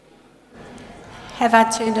Have I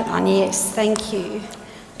turned it on? Yes, thank you.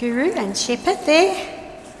 Guru and Shepherd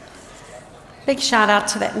there. Big shout out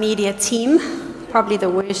to that media team. Probably the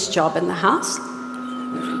worst job in the house.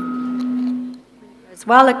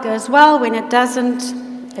 It goes well. When it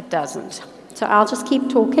doesn't, it doesn't. So I'll just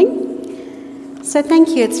keep talking. So thank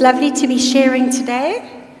you. It's lovely to be sharing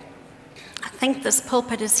today. I think this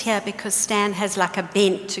pulpit is here because Stan has like a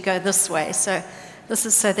bent to go this way. So this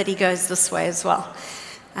is so that he goes this way as well.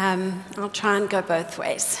 I'll try and go both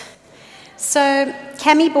ways. So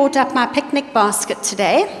Cami brought up my picnic basket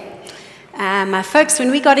today. My folks,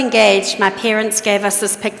 when we got engaged, my parents gave us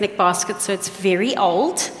this picnic basket, so it's very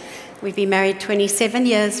old. We've been married 27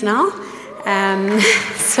 years now.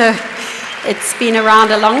 So it's been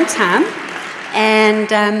around a long time.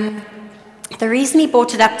 And the reason he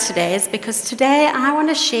brought it up today is because today I want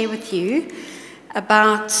to share with you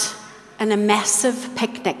about a massive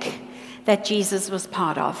picnic that Jesus was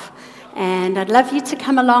part of. And I'd love you to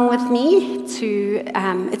come along with me to,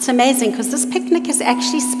 it's amazing because this picnic is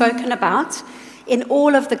actually spoken about in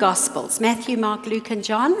all of the Gospels, Matthew, Mark, Luke, and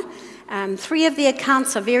John. 3 of the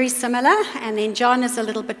accounts are very similar, and then John is a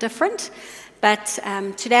little bit different. But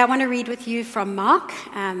today I want to read with you from Mark.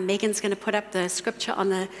 Megan's going to put up the scripture on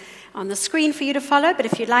the screen for you to follow, but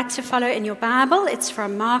if you'd like to follow in your Bible, it's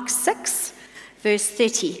from Mark 6, verse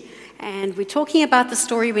 30. And we're talking about the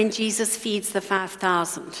story when Jesus feeds the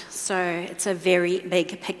 5,000. So it's a very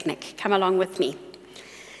big picnic. Come along with me.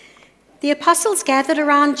 The apostles gathered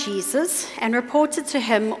around Jesus and reported to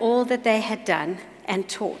him all that they had done and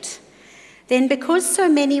taught. Then, because so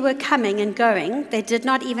many were coming and going, they did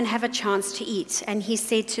not even have a chance to eat. And he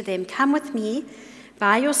said to them, "Come with me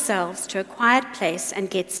by yourselves to a quiet place and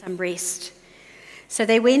get some rest." So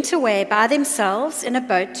they went away by themselves in a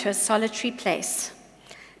boat to a solitary place.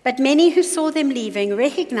 But many who saw them leaving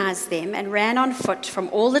recognized them and ran on foot from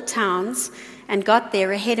all the towns and got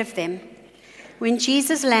there ahead of them. When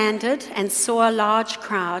Jesus landed and saw a large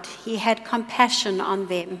crowd, he had compassion on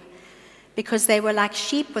them because they were like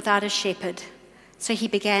sheep without a shepherd. So he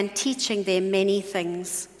began teaching them many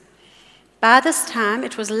things. By this time,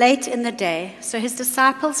 it was late in the day, so his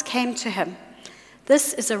disciples came to him.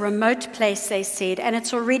 "This is a remote place," they said, "and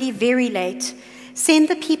it's already very late. Send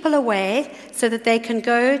the people away so that they can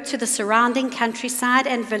go to the surrounding countryside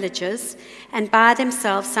and villages and buy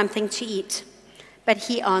themselves something to eat." But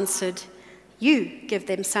he answered, "You give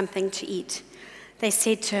them something to eat." They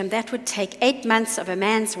said to him, "That would take 8 months of a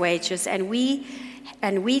man's wages, and we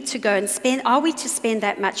to go and spend, are we to spend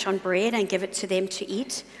that much on bread and give it to them to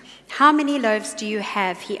eat? How many loaves do you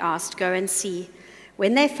have?" he asked. "Go and see."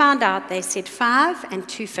 When they found out, they said, 5 and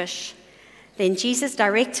 2 fish. Then Jesus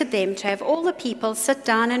directed them to have all the people sit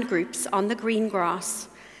down in groups on the green grass.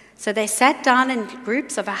 So they sat down in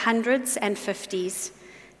groups of 100s and 50s.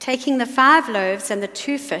 Taking the 5 loaves and the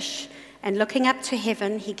 2 fish, and looking up to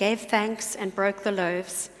heaven, he gave thanks and broke the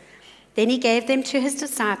loaves. Then he gave them to his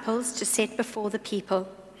disciples to set before the people.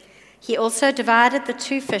 He also divided the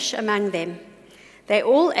 2 fish among them. They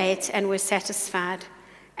all ate and were satisfied.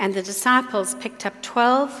 And the disciples picked up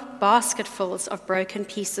 12 basketfuls of broken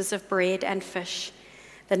pieces of bread and fish.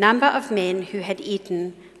 The number of men who had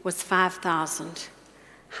eaten was 5,000.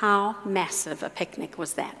 How massive a picnic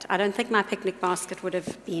was that? I don't think my picnic basket would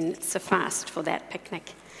have been sufficed for that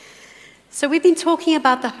picnic. So we've been talking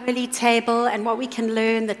about the Holy Table and what we can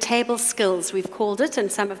learn, the table skills, we've called it, in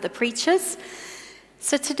some of the preachers.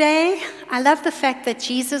 So today, I love the fact that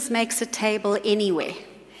Jesus makes a table anywhere.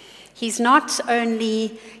 He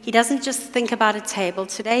doesn't just think about a table.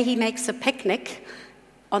 Today he makes a picnic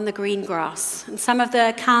on the green grass. In some of the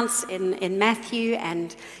accounts in Matthew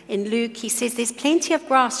and in Luke, he says there's plenty of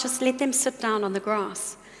grass, just let them sit down on the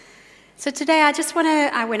grass. So today I just want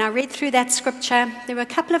to, when I read through that scripture, there were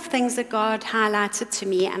a couple of things that God highlighted to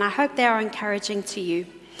me, and I hope they are encouraging to you.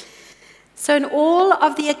 So in all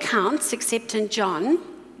of the accounts, except in John,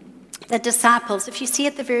 the disciples, if you see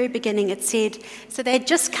at the very beginning, it said, so they had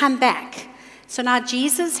just come back. So now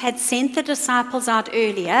Jesus had sent the disciples out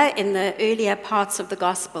earlier, in the earlier parts of the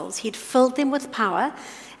Gospels. He'd filled them with power,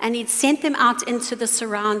 and he'd sent them out into the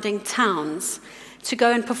surrounding towns to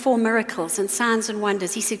go and perform miracles and signs and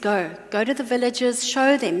wonders. He said, go to the villages,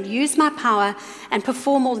 show them, use my power, and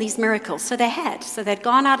perform all these miracles. So they had. So they'd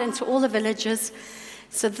gone out into all the villages.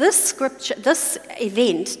 So this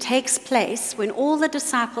event takes place when all the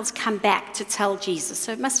disciples come back to tell Jesus.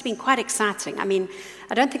 So it must have been quite exciting. I mean,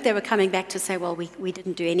 I don't think they were coming back to say, well, we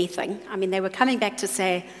didn't do anything. I mean, they were coming back to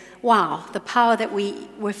say, wow, the power that we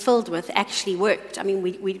were filled with actually worked. I mean,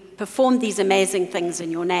 we performed these amazing things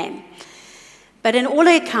in your name. But in all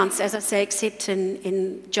accounts, as I say, except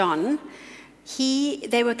in John,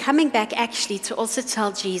 they were coming back actually to also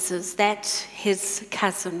tell Jesus that his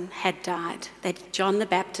cousin had died, that John the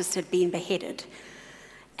Baptist had been beheaded.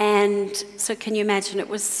 And so can you imagine, it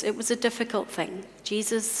was a difficult thing.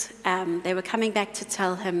 Jesus, they were coming back to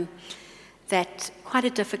tell him that quite a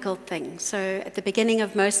difficult thing. So at the beginning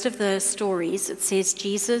of most of the stories, it says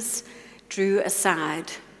Jesus drew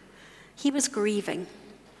aside. He was grieving.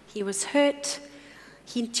 He was hurt.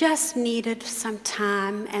 He just needed some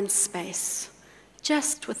time and space,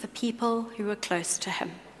 just with the people who were close to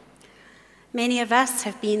him. Many of us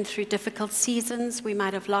have been through difficult seasons. We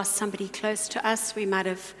might have lost somebody close to us. We might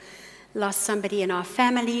have lost somebody in our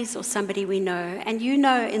families or somebody we know. And you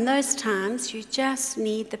know, in those times, you just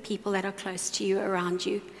need the people that are close to you around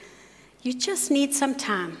you. You just need some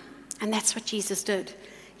time. And that's what Jesus did.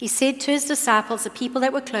 He said to his disciples, the people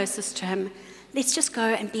that were closest to him, let's just go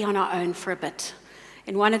and be on our own for a bit.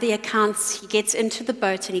 In one of the accounts, he gets into the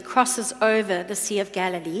boat and he crosses over the Sea of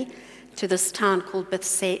Galilee to this town called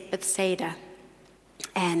Bethsaida.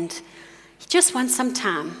 And he just wants some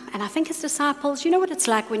time. And I think his disciples, you know what it's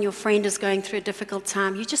like when your friend is going through a difficult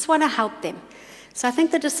time? You just want to help them. So I think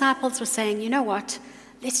the disciples were saying, you know what?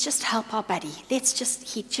 Let's just help our buddy.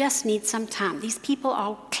 He just needs some time. These people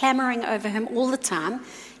are clamoring over him all the time.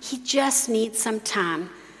 He just needs some time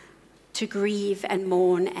to grieve and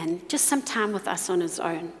mourn and just some time with us on his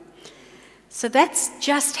own. So that's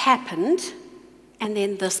just happened. And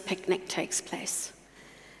then this picnic takes place.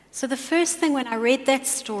 So the first thing when I read that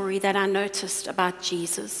story that I noticed about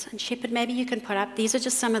Jesus, and Shepherd, maybe you can put up, these are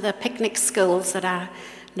just some of the picnic skills that I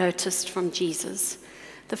noticed from Jesus.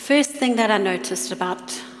 The first thing that I noticed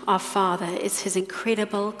about our Father is his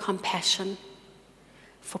incredible compassion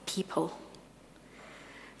for people.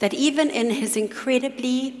 That even in his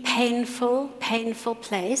incredibly painful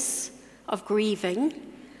place of grieving,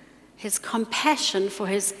 his compassion for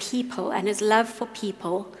his people and his love for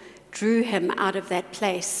people drew him out of that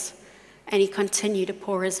place, and he continued to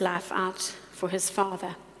pour his life out for his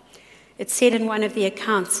Father. It said in one of the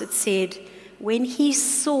accounts, it said, when he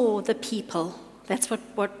saw the people, that's what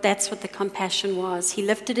the compassion was. He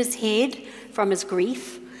lifted his head from his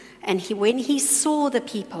grief, and when he saw the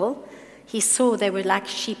people, he saw they were like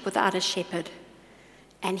sheep without a shepherd,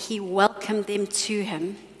 and he welcomed them to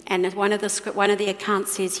him. And one of the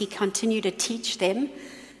accounts says he continued to teach them.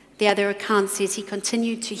 The other account says he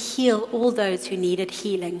continued to heal all those who needed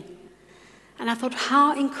healing. And I thought,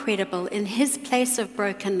 how incredible. In his place of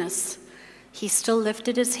brokenness, he still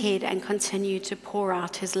lifted his head and continued to pour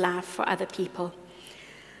out his life for other people.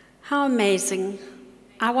 How amazing.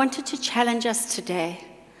 I wanted to challenge us today.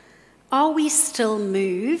 Are we still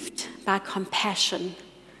moved by compassion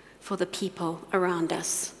for the people around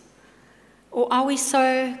us? Or are we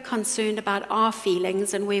so concerned about our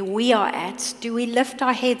feelings and where we are at? Do we lift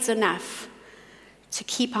our heads enough to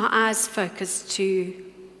keep our eyes focused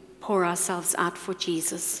to pour ourselves out for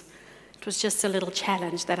Jesus? It was just a little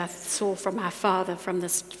challenge that I saw from my Father from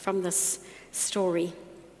this story.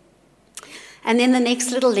 And then the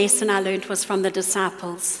next little lesson I learned was from the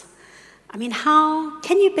disciples. I mean, how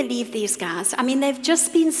can you believe these guys? I mean, they've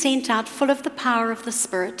just been sent out full of the power of the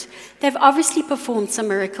Spirit. They've obviously performed some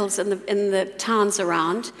miracles in the towns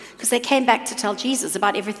around because they came back to tell Jesus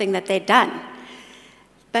about everything that they'd done.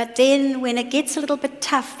 But then when it gets a little bit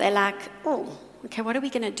tough, they're like, oh, okay, what are we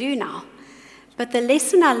going to do now? But the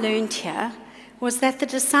lesson I learned here was that the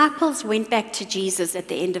disciples went back to Jesus at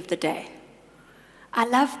the end of the day. I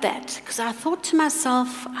loved that because I thought to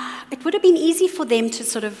myself, it would have been easy for them to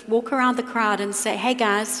sort of walk around the crowd and say, hey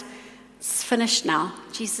guys, it's finished now.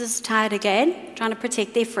 Jesus is tired again, trying to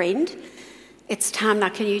protect their friend. It's time now,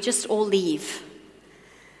 can you just all leave?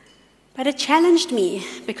 But it challenged me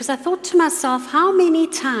because I thought to myself, how many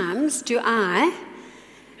times do I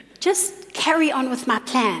just carry on with my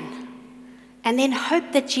plan and then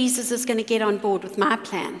hope that Jesus is going to get on board with my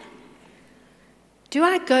plan? Do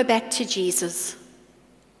I go back to Jesus?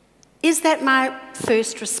 Is that my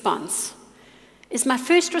first response? Is my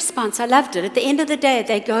first response, I loved it. At the end of the day,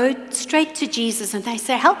 they go straight to Jesus and they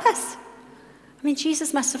say, help us. I mean,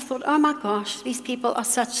 Jesus must have thought, oh my gosh, these people are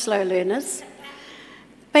such slow learners.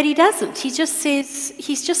 But he doesn't. He just says,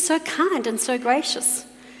 he's just so kind and so gracious.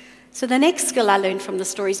 So the next skill I learned from the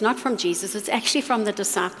story is not from Jesus, it's actually from the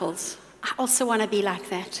disciples. I also want to be like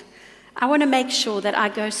that. I want to make sure that I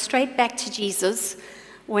go straight back to Jesus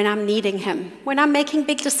when I'm needing him, when I'm making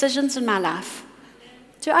big decisions in my life.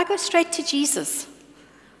 Do I go straight to Jesus?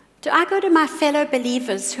 Do I go to my fellow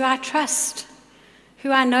believers who I trust,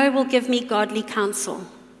 who I know will give me godly counsel?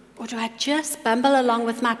 Or do I just bumble along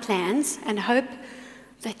with my plans and hope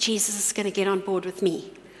that Jesus is going to get on board with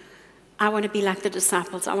me? I want to be like the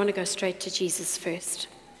disciples. I want to go straight to Jesus first.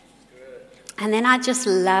 And then I just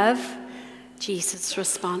love Jesus'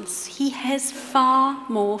 response. He has far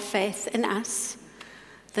more faith in us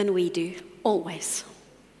than we do, always.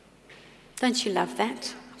 Don't you love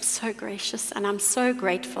that? I'm so gracious and I'm so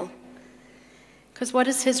grateful. Because what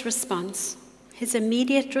is his response? His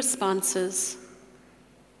immediate response is,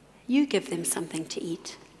 you give them something to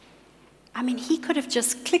eat. I mean, he could have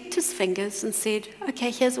just clicked his fingers and said,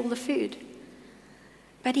 okay, here's all the food.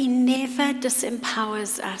 But he never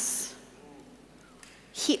disempowers us.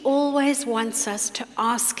 He always wants us to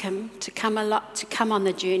ask him to come on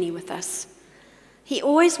the journey with us. He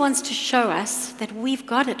always wants to show us that we've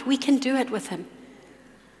got it. We can do it with him.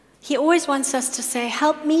 He always wants us to say,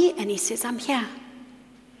 help me. And he says, I'm here.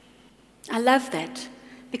 I love that.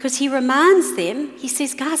 Because he reminds them, he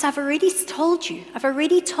says, guys, I've already told you. I've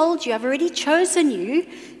already chosen you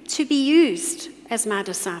to be used as my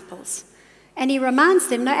disciples. And he reminds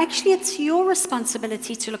them, no, actually it's your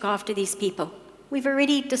responsibility to look after these people. We've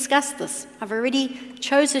already discussed this. I've already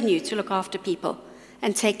chosen you to look after people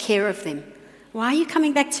and take care of them. Why are you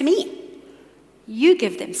coming back to me? You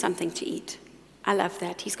give them something to eat. I love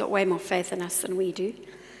that. He's got way more faith in us than we do.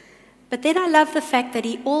 But then I love the fact that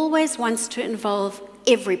he always wants to involve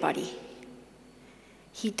everybody.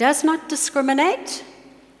 He does not discriminate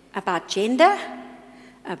about gender,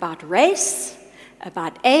 about race,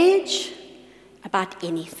 about age, about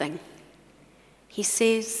anything. He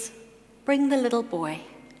says, bring the little boy.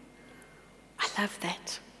 I love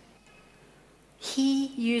that. He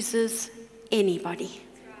uses anybody.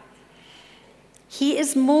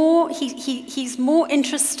 He's more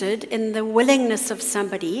interested in the willingness of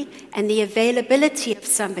somebody and the availability of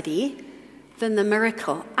somebody than the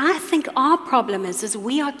miracle. I think our problem is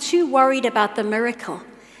we are too worried about the miracle.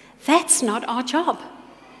 That's not our job.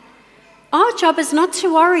 Our job is not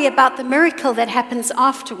to worry about the miracle that happens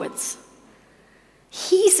afterwards.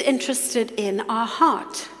 He's interested in our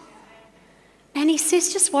heart. And he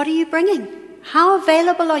says, just what are you bringing? How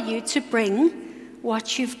available are you to bring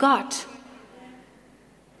what you've got?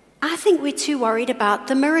 I think we're too worried about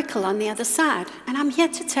the miracle on the other side. And I'm here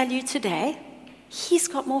to tell you today, he's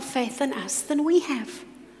got more faith in us than we have.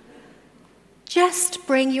 Just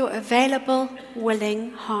bring your available,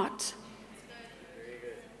 willing heart.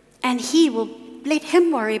 And he will let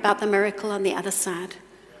him worry about the miracle on the other side.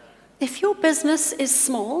 If your business is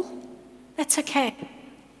small, that's okay.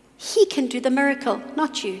 He can do the miracle,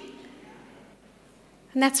 not you.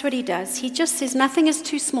 And that's what he does. He just says nothing is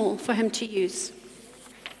too small for him to use.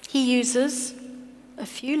 He uses a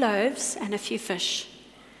few loaves and a few fish.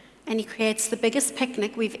 And he creates the biggest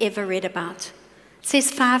picnic we've ever read about. It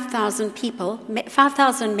says 5,000 people,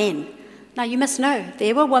 5,000 men. Now you must know,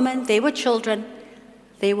 there were women, there were children.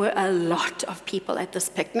 There were a lot of people at this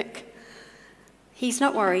picnic. He's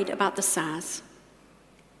not worried about the size.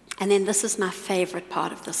 And then this is my favorite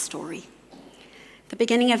part of the story. At the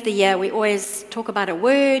beginning of the year, we always talk about a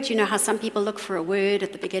word. You know how some people look for a word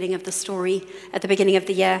at the beginning of the story, at the beginning of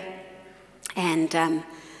the year. And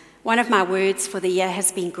one of my words for the year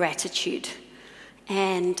has been gratitude.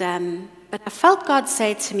 But I felt God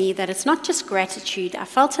say to me that it's not just gratitude. I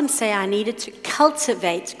felt him say I needed to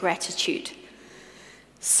cultivate gratitude.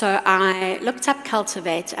 So I looked up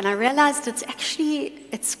cultivate, and I realized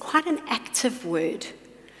it's quite an active word.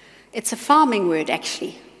 It's a farming word,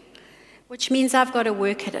 actually, which means I've got to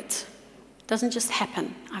work at it. It doesn't just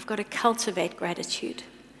happen. I've got to cultivate gratitude.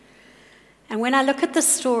 And when I look at the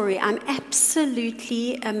story, I'm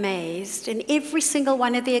absolutely amazed. In every single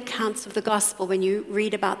one of the accounts of the gospel, when you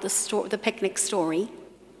read about the picnic story,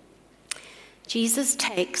 Jesus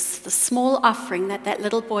takes the small offering that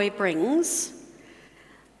little boy brings,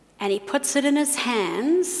 and he puts it in his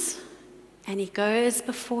hands, and he goes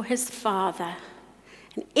before his Father.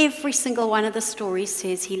 And every single one of the stories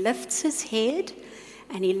says he lifts his head,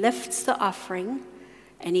 and he lifts the offering,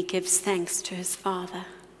 and he gives thanks to his Father.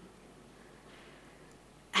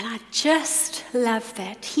 And I just love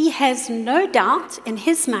that. He has no doubt in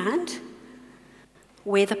his mind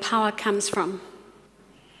where the power comes from.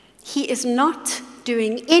 He is not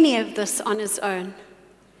doing any of this on his own.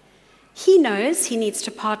 He knows he needs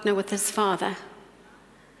to partner with his Father.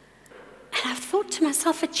 And I've thought to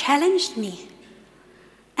myself, it challenged me.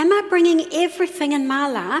 Am I bringing everything in my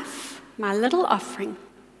life, my little offering?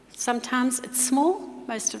 Sometimes it's small,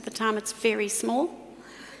 most of the time it's very small.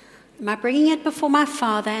 Am I bringing it before my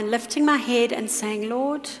Father and lifting my head and saying,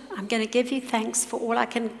 Lord, I'm going to give you thanks for all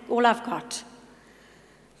I've got,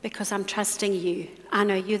 because I'm trusting you. I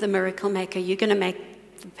know you're the miracle maker. You're going to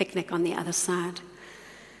make the picnic on the other side.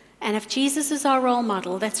 And if Jesus is our role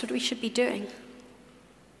model, that's what we should be doing.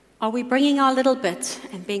 Are we bringing our little bit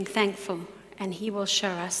and being thankful, and he will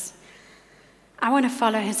show us? I want to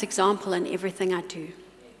follow his example in everything I do.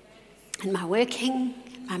 In my working,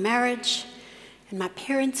 in my marriage, in my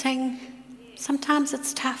parenting. Sometimes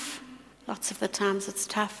it's tough. Lots of the times it's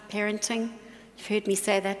tough, parenting. You've heard me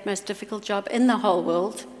say that, most difficult job in the whole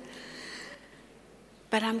world.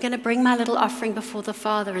 But I'm going to bring my little offering before the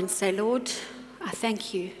Father and say, Lord, I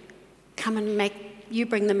thank you. Come and you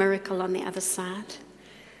bring the miracle on the other side.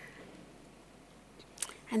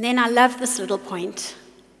 And then I love this little point.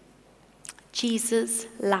 Jesus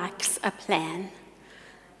likes a plan.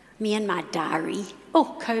 Me and my diary.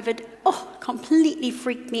 COVID. Completely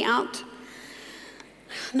freaked me out.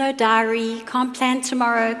 No diary, can't plan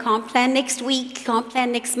tomorrow, can't plan next week, can't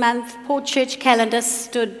plan next month. Poor church calendar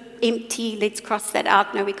stood empty. Let's cross that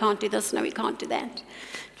out. No, we can't do this. No, we can't do that.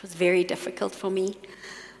 It was very difficult for me.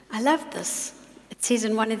 I love this. It says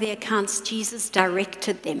in one of the accounts, Jesus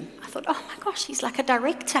directed them. I thought, oh my gosh, he's like a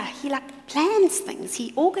director. He plans things.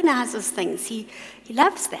 He organizes things. He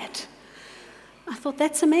loves that. I thought,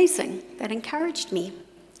 that's amazing. That encouraged me.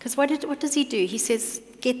 Because what does he do? He says,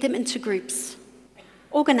 get them into groups.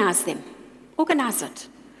 Organize them. Organize it.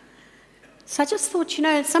 So I just thought,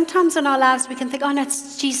 sometimes in our lives we can think, oh no,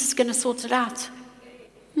 it's Jesus going to sort it out.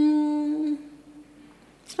 He's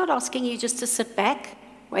not asking you just to sit back,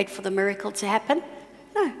 wait for the miracle to happen.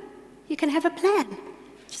 No, you can have a plan.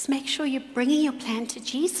 Just make sure you're bringing your plan to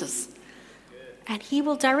Jesus. And he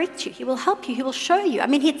will direct you. He will help you. He will show you.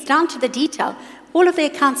 It's down to the detail. All of the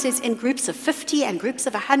accounts is in groups of 50 and groups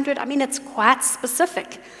of 100. It's quite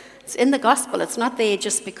specific. It's in the gospel. It's not there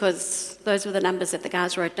just because those were the numbers that the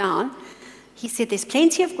guys wrote down. He said, there's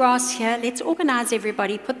plenty of grass here. Let's organize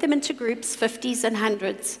everybody. Put them into groups, 50s and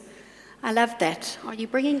 100s. I love that. Are you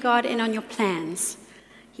bringing God in on your plans?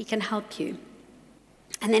 He can help you.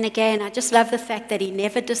 And then again, I just love the fact that he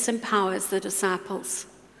never disempowers the disciples.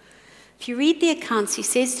 If you read the accounts, he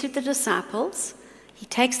says to the disciples, he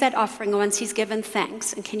takes that offering once he's given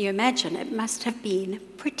thanks, and can you imagine, it must have been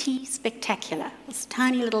pretty spectacular. This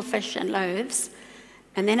tiny little fish and loaves,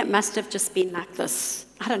 and then it must have just been like this.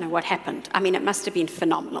 I don't know what happened. It must have been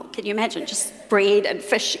phenomenal. Can you imagine, just bread and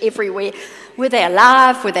fish everywhere? Were they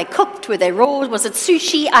alive? Were they cooked? Were they raw? Was it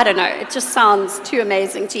sushi? I don't know. It just sounds too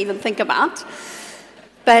amazing to even think about.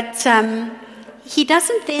 But he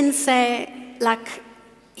doesn't then say,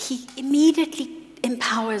 he immediately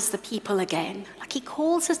empowers the people again. He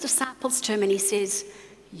calls his disciples to him and he says,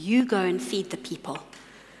 you go and feed the people.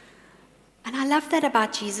 And I love that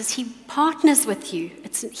about Jesus. He partners with you.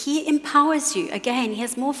 He empowers you. Again, he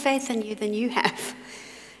has more faith in you than you have.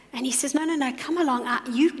 And he says, no, come along.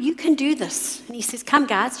 You can do this. And he says, come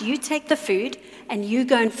guys, you take the food and you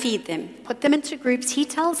go and feed them. Put them into groups. He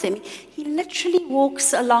tells them. He literally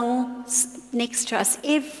walks along next to us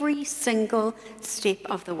every single step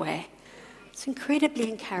of the way. It's incredibly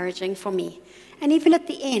encouraging for me. And even at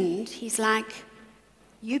the end, he's like,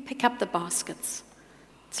 you pick up the baskets.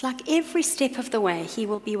 It's like every step of the way, he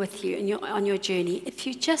will be with you on your journey if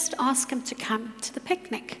you just ask him to come to the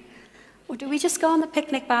picnic. Or do we just go on the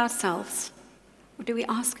picnic by ourselves? Or do we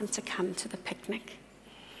ask him to come to the picnic?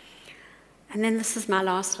 And then this is my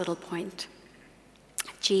last little point.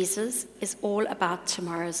 Jesus is all about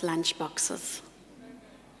tomorrow's lunch boxes.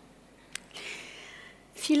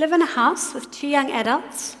 If you live in a house with 2 young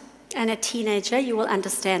adults and a teenager, you will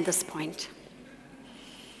understand this point.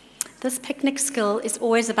 This picnic skill is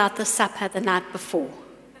always about the supper the night before.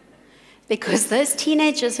 Because those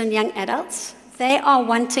teenagers and young adults, they are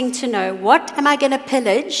wanting to know, what am I going to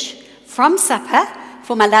pillage from supper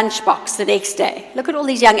for my lunchbox the next day? Look at all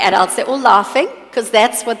these young adults. They're all laughing because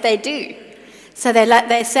that's what they do. So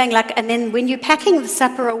they're saying, and then when you're packing the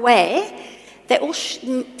supper away, they're all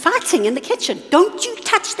fighting in the kitchen. Don't you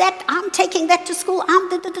touch that. I'm taking that to school.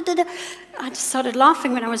 I just started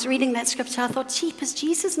laughing when I was reading that scripture. I thought, jeepers,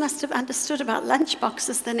 Jesus must have understood about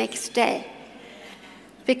lunchboxes the next day.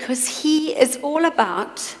 Because he is all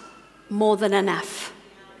about more than enough.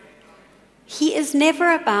 He is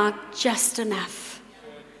never about just enough.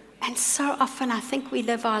 And so often I think we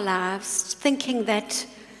live our lives thinking that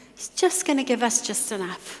he's just going to give us just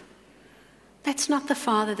enough. That's not the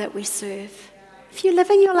Father that we serve. If you're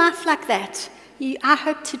living your life like that, I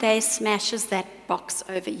hope today smashes that box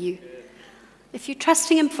over you. If you're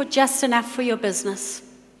trusting him for just enough for your business,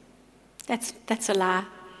 that's a lie.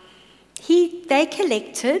 They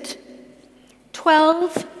collected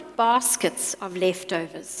 12 baskets of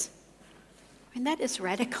leftovers. That is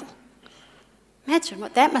radical. Imagine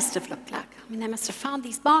what that must have looked like. They must have found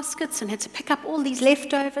these baskets and had to pick up all these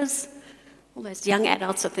leftovers. All those young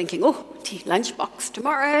adults are thinking, oh, lunchbox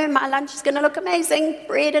tomorrow, my lunch is going to look amazing,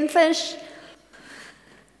 bread and fish.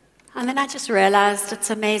 And then I just realized it's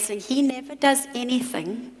amazing. He never does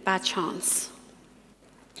anything by chance.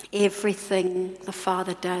 Everything the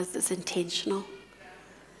Father does is intentional.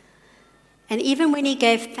 And even when he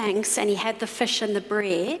gave thanks and he had the fish and the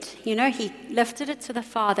bread, he lifted it to the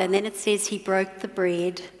Father, and then it says he broke the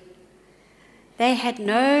bread. They had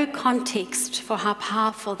no context for how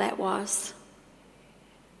powerful that was.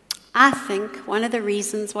 I think one of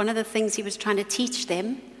the things he was trying to teach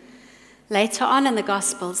them, later on in the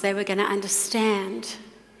Gospels, they were going to understand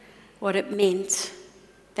what it meant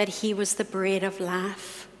that he was the bread of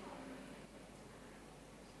life.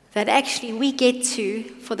 That actually we get to,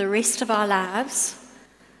 for the rest of our lives,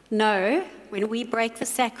 know when we break the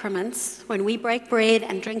sacraments, when we break bread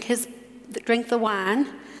and drink the wine,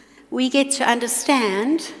 we get to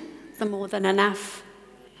understand the more than enough.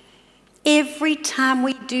 Every time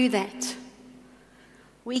we do that,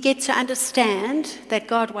 we get to understand that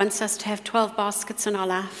God wants us to have 12 baskets in our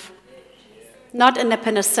life. Not a nip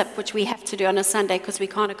and a sip, which we have to do on a Sunday because we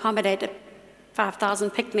can't accommodate a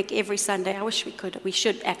 5,000 picnic every Sunday. I wish we could. We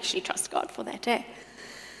should actually trust God for that, eh?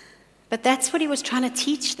 But that's what he was trying to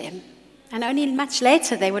teach them. And only much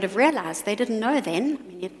later they would have realized. They didn't know then. I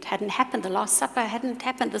mean, it hadn't happened. The Last Supper hadn't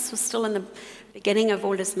happened. This was still in the beginning of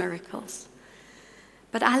all his miracles.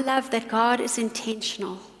 But I love that God is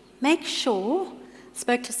intentional. Make sure,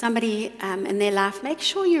 spoke to somebody in their life, make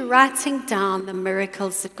sure you're writing down the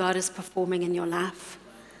miracles that God is performing in your life.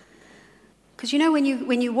 Because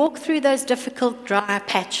when you walk through those difficult dry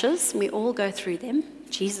patches, and we all go through them,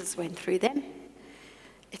 Jesus went through them,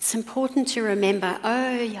 it's important to remember,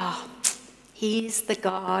 oh yeah, he's the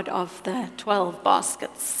God of the 12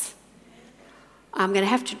 baskets. I'm going to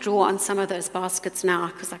have to draw on some of those baskets now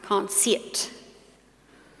because I can't see it.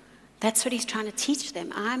 That's what he's trying to teach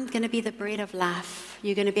them. I'm going to be the bread of life.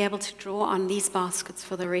 You're going to be able to draw on these baskets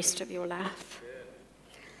for the rest of your life.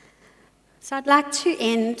 So I'd like to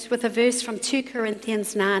end with a verse from 2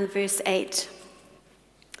 Corinthians 9, verse 8,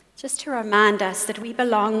 just to remind us that we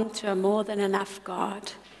belong to a more than enough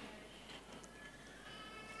God.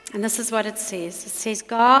 And this is what it says. It says,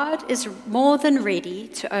 God is more than ready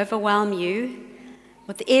to overwhelm you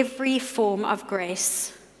with every form of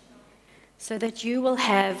grace, so that you will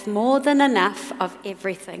have more than enough of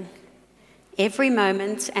everything, every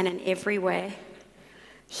moment and in every way.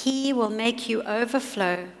 He will make you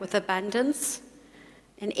overflow with abundance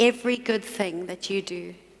in every good thing that you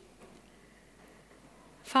do.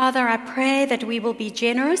 Father, I pray that we will be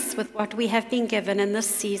generous with what we have been given in this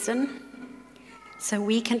season, so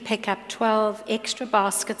we can pick up 12 extra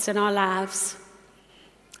baskets in our lives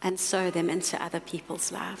and sow them into other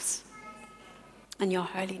people's lives. In your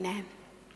holy name.